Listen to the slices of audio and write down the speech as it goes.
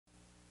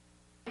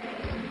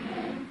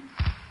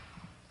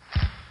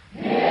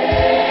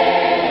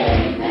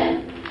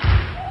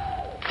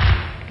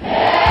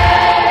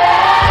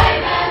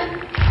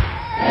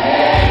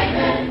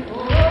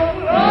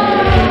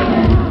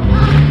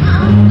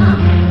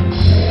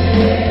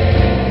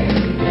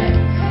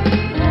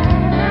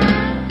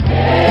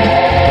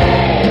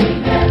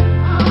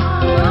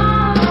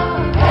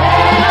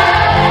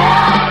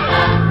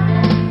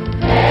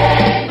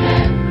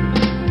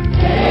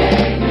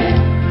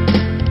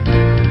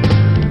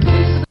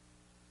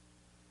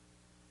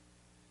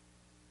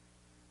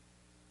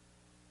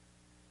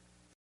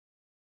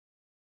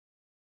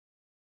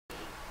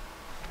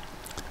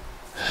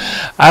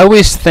I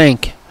always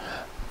thank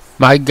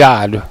my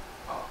God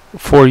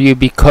for you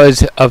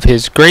because of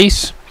His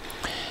grace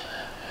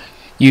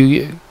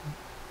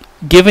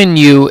given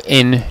you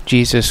in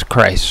Jesus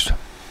Christ.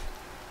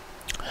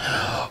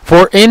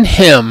 For in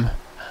Him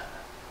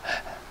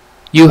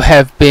you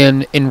have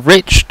been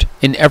enriched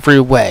in every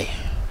way,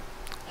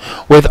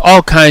 with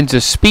all kinds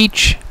of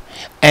speech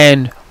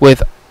and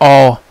with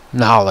all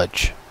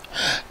knowledge,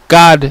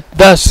 God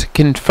thus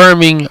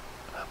confirming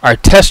our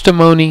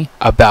testimony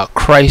about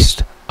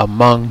Christ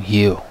among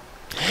you.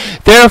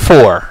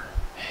 Therefore,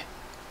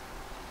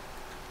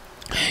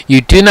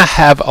 you do not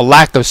have a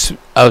lack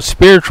of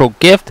spiritual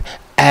gift,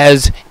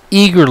 as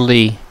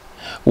eagerly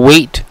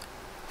wait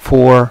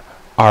for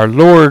our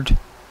Lord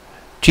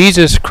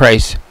Jesus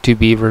Christ to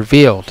be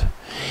revealed.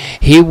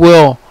 He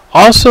will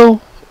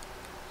also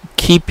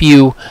keep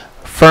you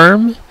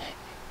firm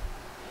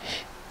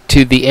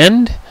to the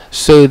end,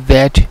 so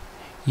that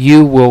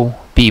you will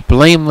be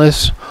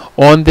blameless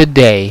on the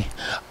day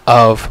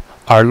of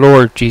our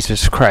Lord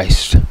Jesus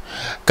Christ.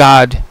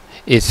 God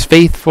is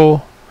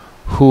faithful,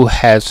 who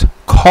has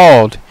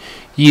called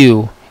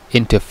you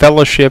into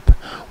fellowship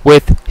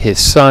with His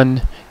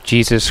Son,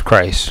 Jesus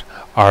Christ,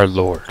 our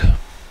Lord.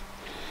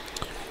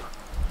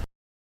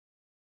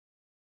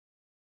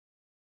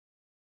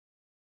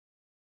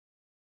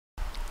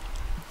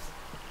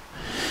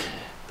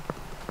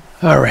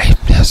 All right,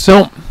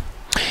 so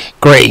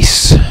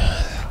grace.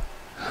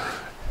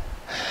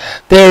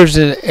 There's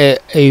a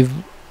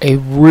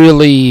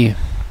really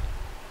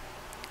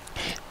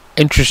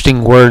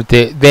interesting word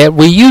that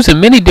we use in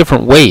many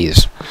different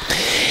ways.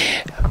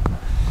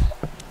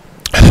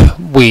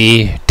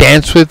 We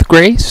dance with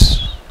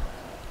grace.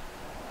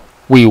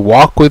 We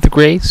walk with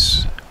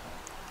grace.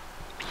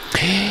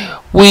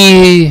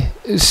 We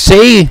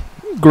say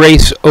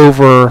grace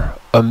over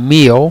a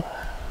meal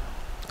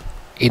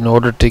in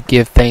order to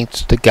give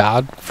thanks to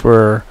God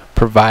for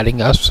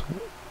providing us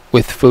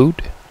with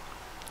food.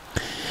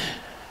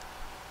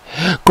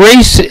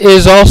 Grace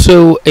is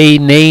also a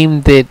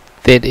name that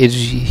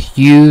is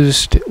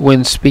used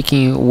when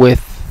speaking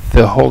with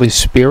the Holy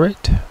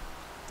Spirit.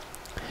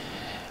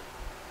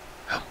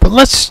 But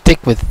let's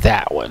stick with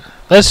that one.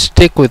 Let's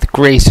stick with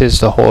grace as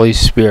the Holy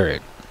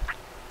Spirit,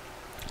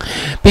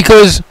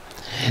 because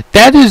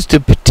that is the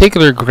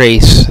particular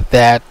grace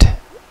that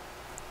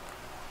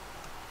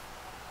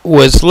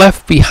was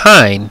left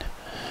behind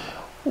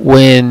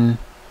when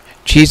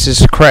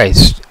Jesus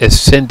Christ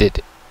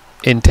ascended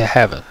into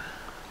heaven.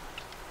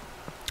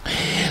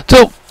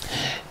 So,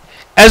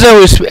 as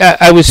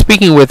I was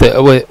speaking with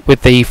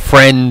a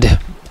friend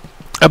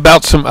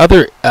about some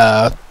other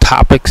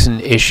topics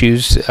and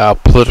issues,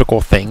 political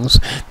things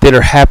that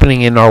are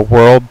happening in our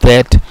world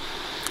that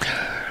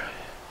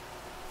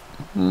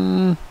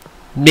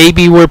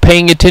maybe we're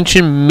paying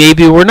attention,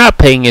 maybe we're not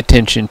paying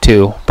attention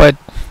to, but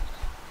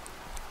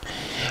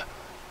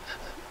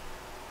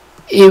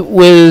it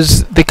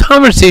was the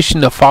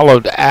conversation that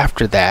followed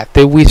after that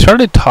we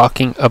started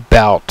talking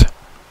about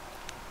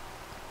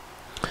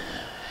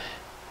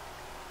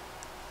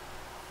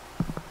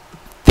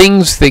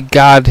things that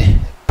God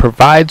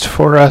provides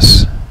for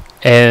us,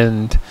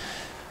 and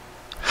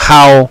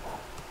how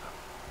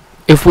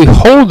if we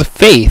hold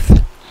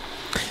faith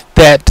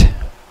that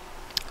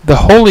the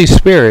Holy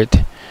Spirit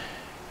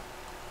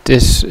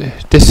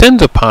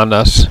descends upon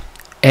us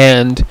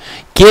and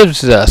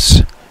gives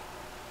us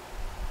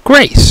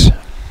grace.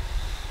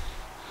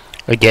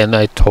 Again,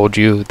 I told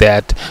you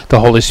that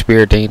the Holy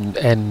Spirit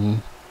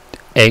and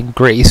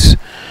grace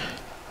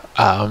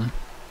kind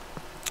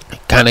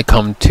of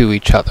come to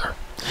each other.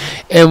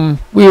 And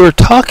we were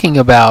talking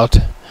about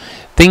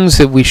things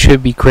that we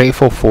should be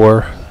grateful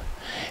for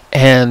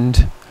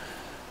and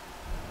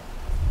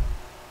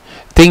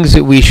things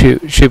that we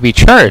should be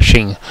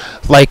cherishing,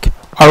 like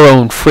our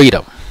own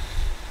freedom.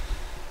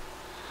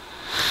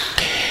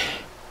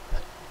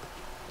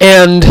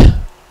 And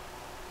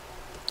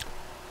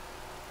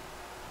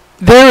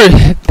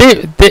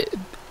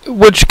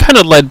which kind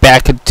of led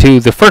back to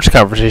the first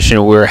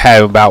conversation we were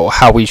having about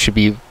how we should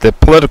be, the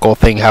political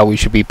thing, how we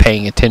should be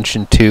paying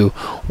attention to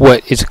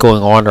what is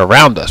going on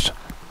around us.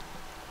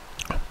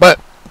 But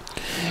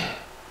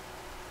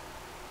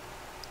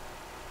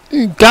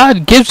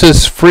God gives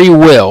us free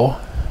will.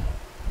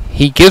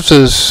 He gives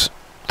us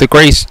the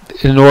grace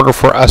in order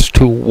for us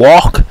to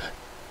walk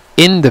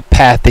in the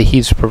path that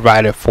He's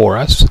provided for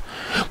us.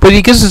 But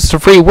He gives us the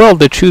free will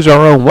to choose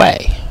our own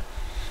way,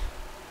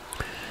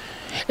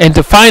 and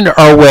to find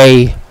our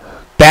way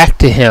back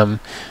to Him.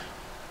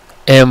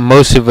 And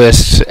most of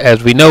us,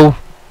 as we know,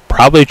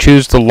 probably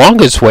choose the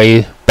longest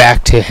way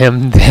back to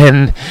Him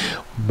than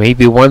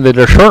maybe one of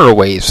the shorter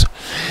ways.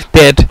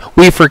 That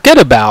we forget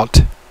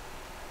about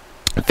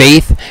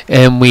faith,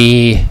 and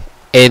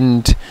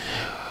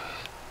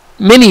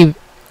many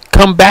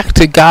come back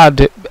to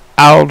God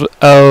out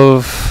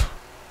of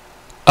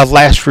a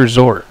last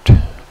resort.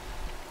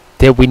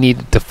 That we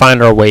needed to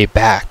find our way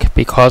back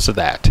because of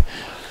that.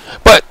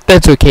 But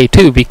that's okay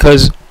too,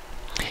 because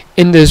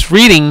in this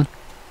reading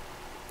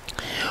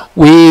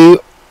we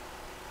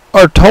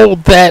are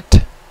told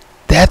that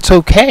that's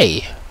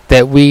okay.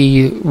 That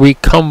we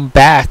come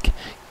back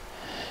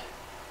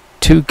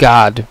to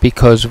God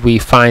because we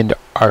find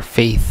our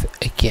faith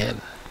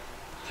again.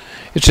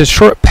 It's a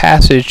short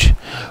passage,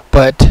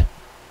 but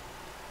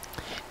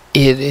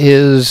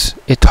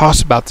it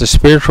talks about the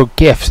spiritual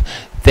gifts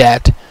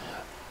that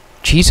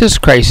Jesus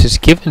Christ has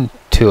given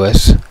to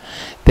us,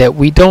 that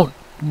we don't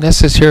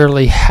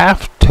necessarily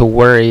have to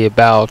worry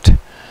about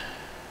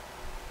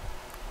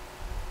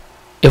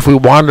if we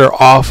wander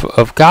off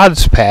of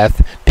God's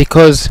path,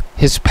 because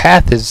His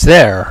path is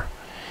there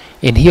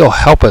and He'll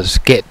help us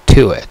get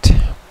to it.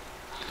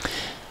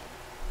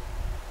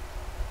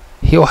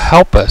 He'll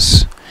help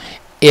us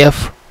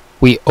if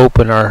we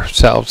open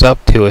ourselves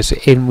up to us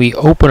and we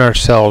open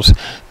ourselves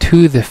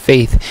to the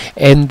faith.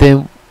 And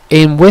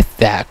with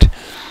that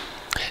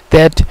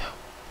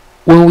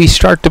when we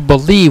start to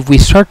believe, we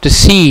start to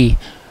see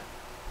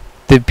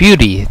the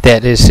beauty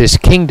that is His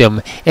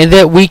kingdom, and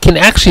that we can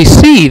actually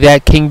see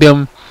that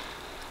kingdom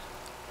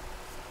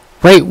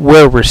right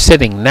where we're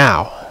sitting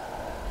now,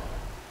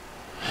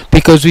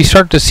 because we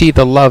start to see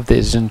the love that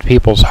is in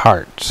people's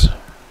hearts.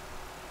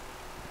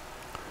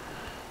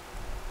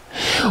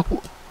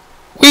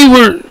 We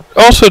were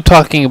also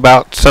talking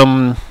about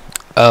some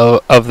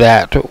of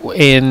that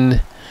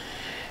in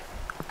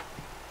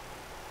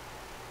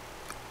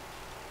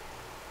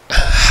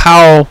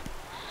how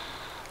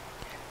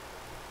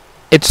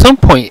at some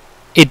point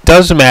it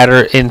does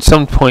matter, and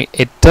some point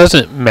it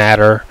doesn't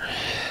matter,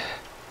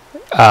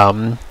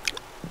 about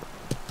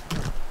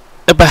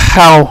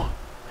how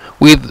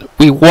we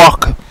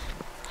walk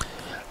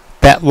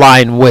that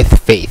line with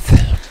faith.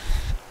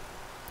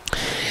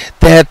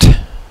 That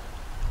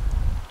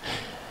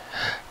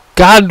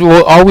God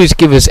will always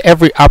give us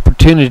every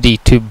opportunity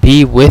to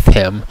be with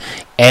Him,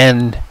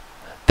 and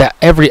that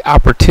every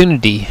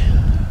opportunity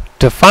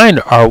to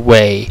find our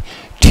way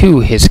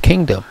to His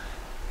kingdom.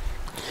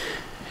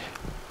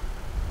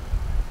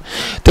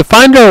 To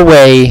find our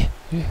way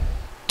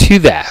to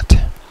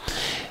that.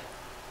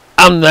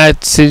 I'm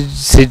not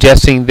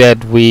suggesting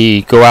that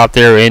we go out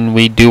there and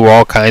we do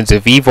all kinds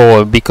of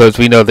evil because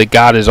we know that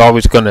God is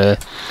always going to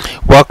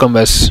welcome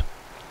us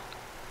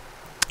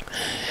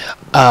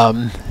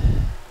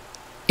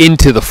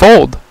into the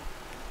fold.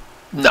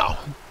 No,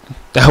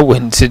 I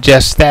wouldn't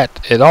suggest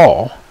that at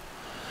all.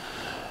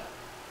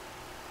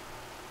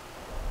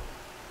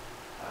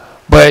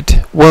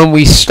 But when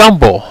we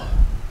stumble,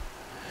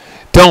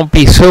 don't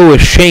be so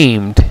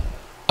ashamed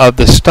of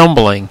the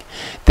stumbling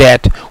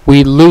that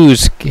we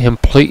lose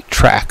complete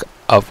track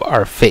of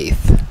our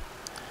faith.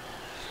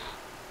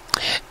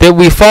 That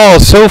we fall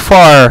so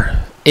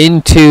far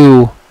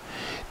into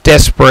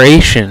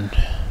desperation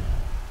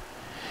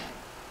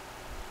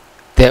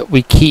that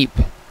we keep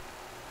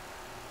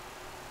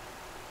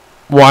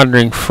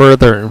wandering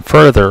further and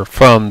further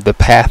from the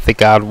path that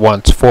God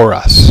wants for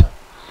us.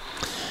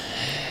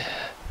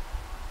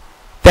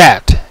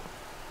 That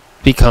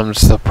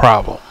becomes the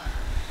problem.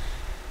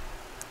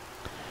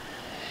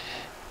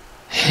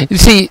 You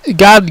see,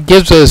 God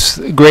gives us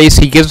grace.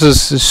 He gives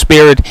us the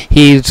Spirit.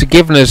 He's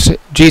given us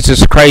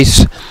Jesus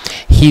Christ.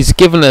 He's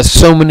given us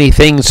so many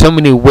things, so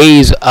many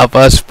ways of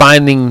us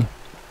finding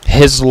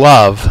His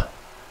love,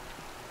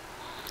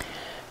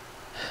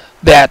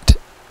 that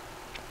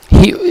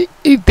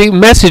the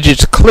message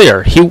is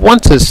clear. He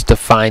wants us to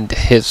find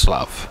His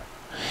love.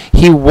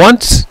 He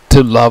wants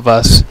to love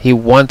us. He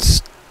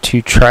wants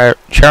to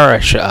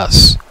cherish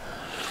us.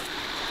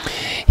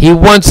 He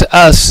wants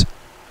us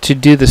to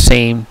do the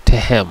same to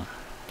Him.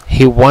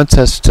 He wants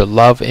us to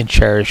love and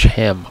cherish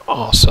Him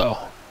also.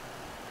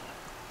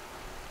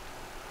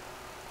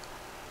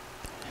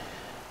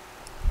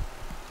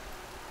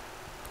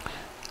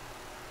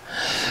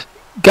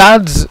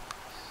 God's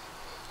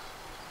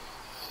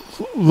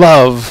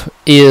love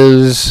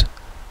is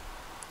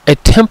a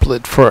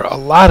template for a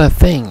lot of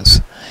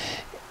things.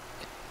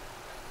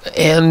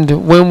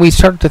 And when we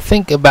start to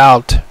think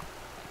about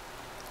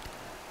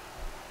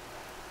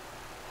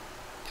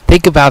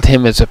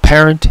Him as a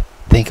parent,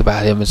 think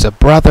about Him as a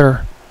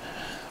brother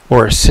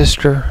or a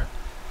sister,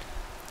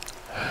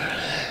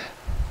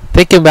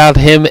 think about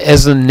Him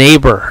as a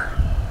neighbor.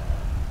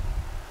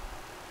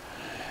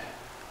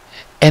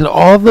 And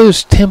all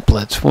those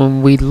templates,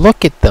 when we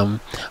look at them,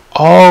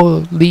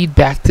 all lead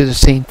back to the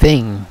same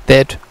thing,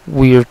 that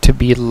we are to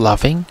be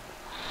loving,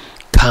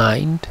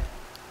 kind,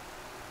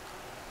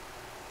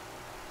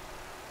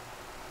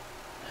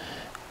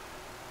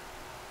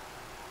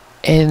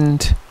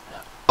 and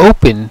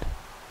open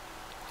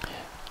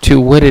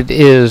to what it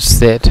is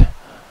that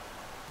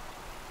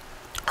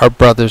our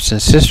brothers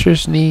and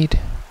sisters need,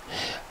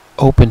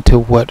 open to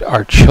what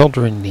our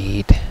children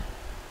need,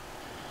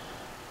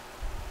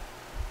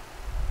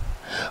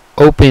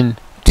 open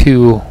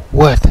to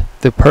what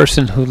the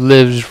person who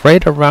lives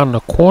right around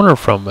the corner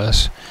from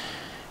us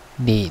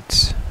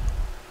needs,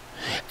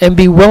 and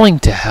be willing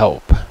to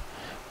help.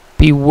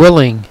 Be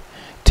willing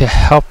to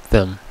help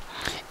them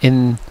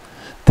in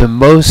the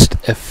most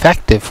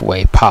effective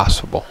way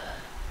possible.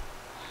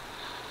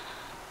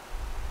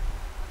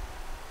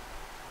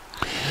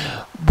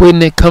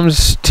 when it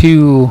comes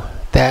to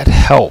that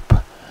help,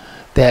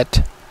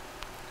 that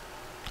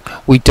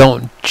we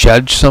don't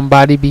judge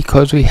somebody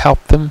because we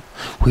help them.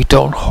 We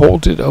don't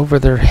hold it over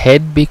their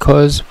head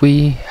because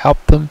we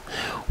help them.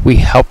 We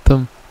help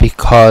them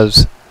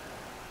because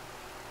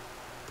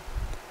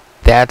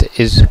that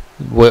is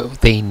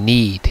what they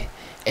need,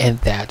 and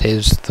that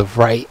is the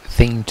right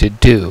thing to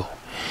do.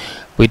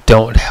 We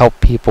don't help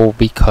people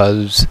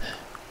because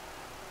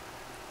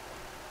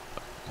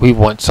we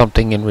want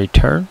something in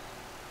return.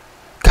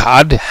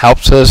 God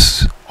helps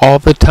us all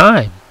the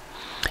time.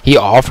 He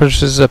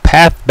offers us a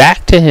path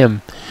back to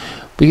Him,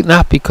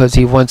 not because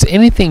He wants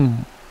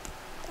anything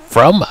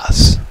from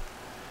us.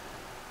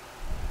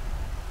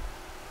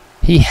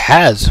 He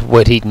has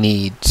what He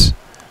needs.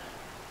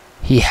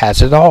 He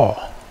has it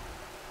all.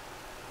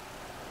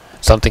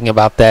 Something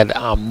about that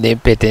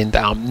omnipotent,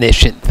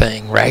 omniscient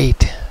thing,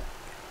 right?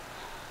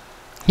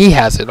 He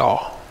has it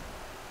all.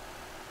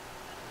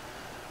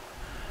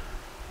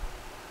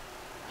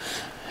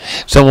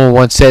 Someone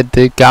once said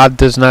that God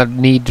does not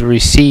need to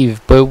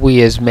receive, but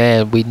we as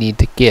man, we need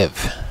to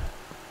give.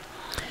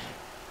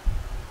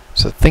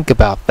 So think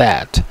about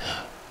that.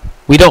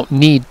 We don't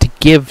need to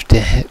give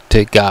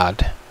to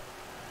God.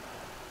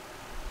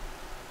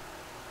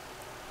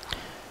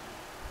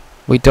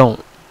 We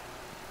don't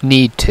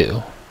need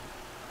to,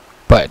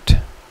 but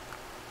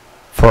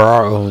for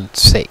our own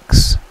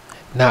sakes,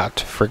 not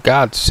for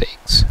God's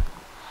sakes.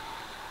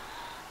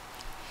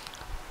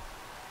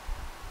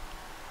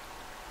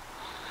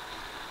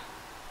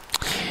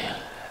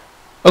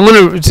 I'm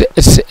going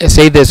to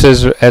say this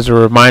as a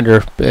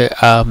reminder.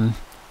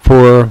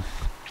 For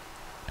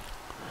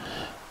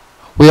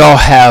we all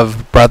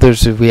have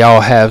brothers, we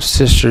all have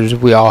sisters,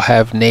 we all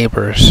have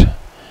neighbors,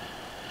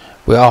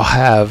 we all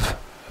have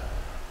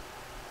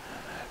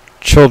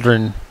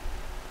children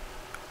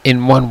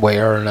in one way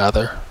or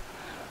another.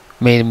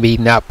 Maybe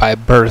not by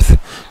birth,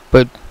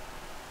 but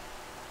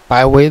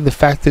by way of the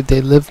fact that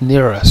they live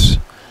near us,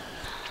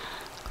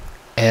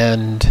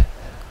 and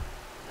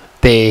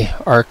they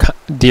are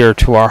dear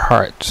to our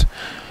hearts.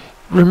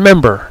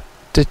 Remember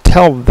to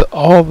tell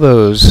all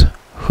those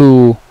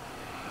who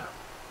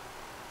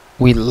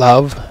we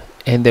love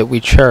and that we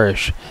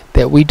cherish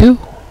that we do.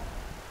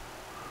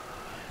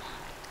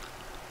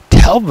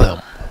 Tell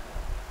them.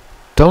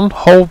 Don't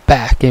hold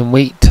back and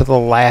wait till the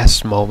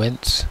last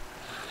moments.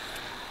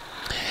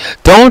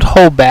 Don't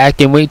hold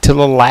back and wait till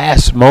the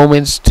last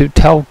moments to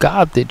tell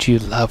God that you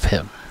love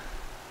Him.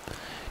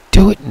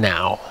 Do it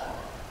now.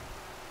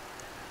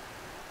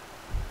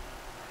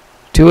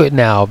 Do it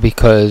now,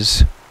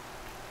 because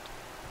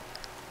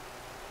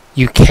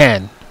you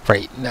can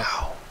right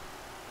now.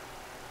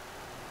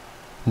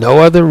 No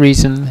other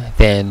reason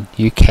than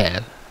you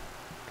can.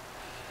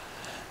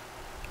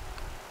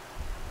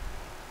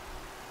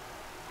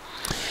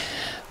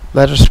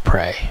 Let us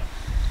pray.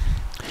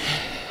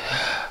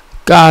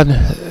 God,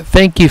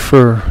 thank you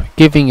for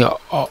giving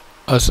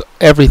us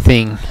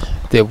everything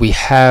that we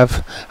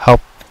have.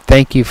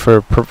 Thank you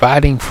for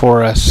providing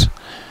for us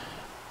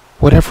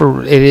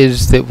whatever it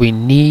is that we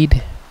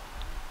need,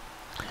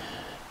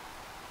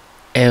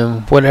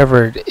 and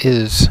whatever it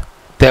is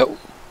that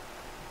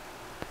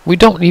we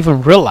don't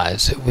even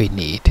realize that we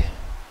need.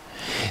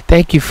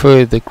 Thank you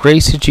for the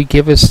grace that you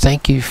give us.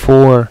 Thank you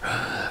for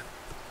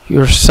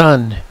your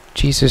Son,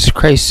 Jesus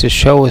Christ, to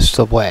show us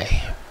the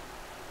way.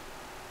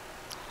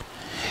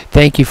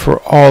 Thank you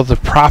for all the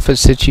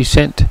prophets that you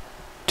sent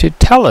to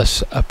tell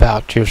us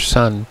about your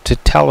Son, to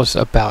tell us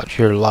about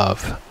your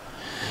love.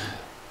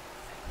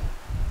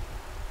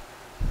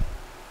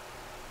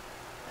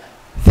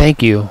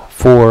 Thank you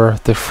for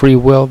the free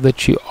will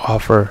that you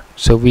offer,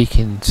 so we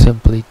can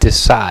simply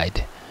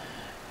decide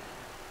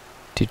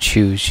to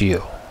choose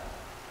you.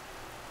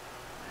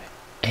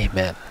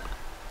 Amen.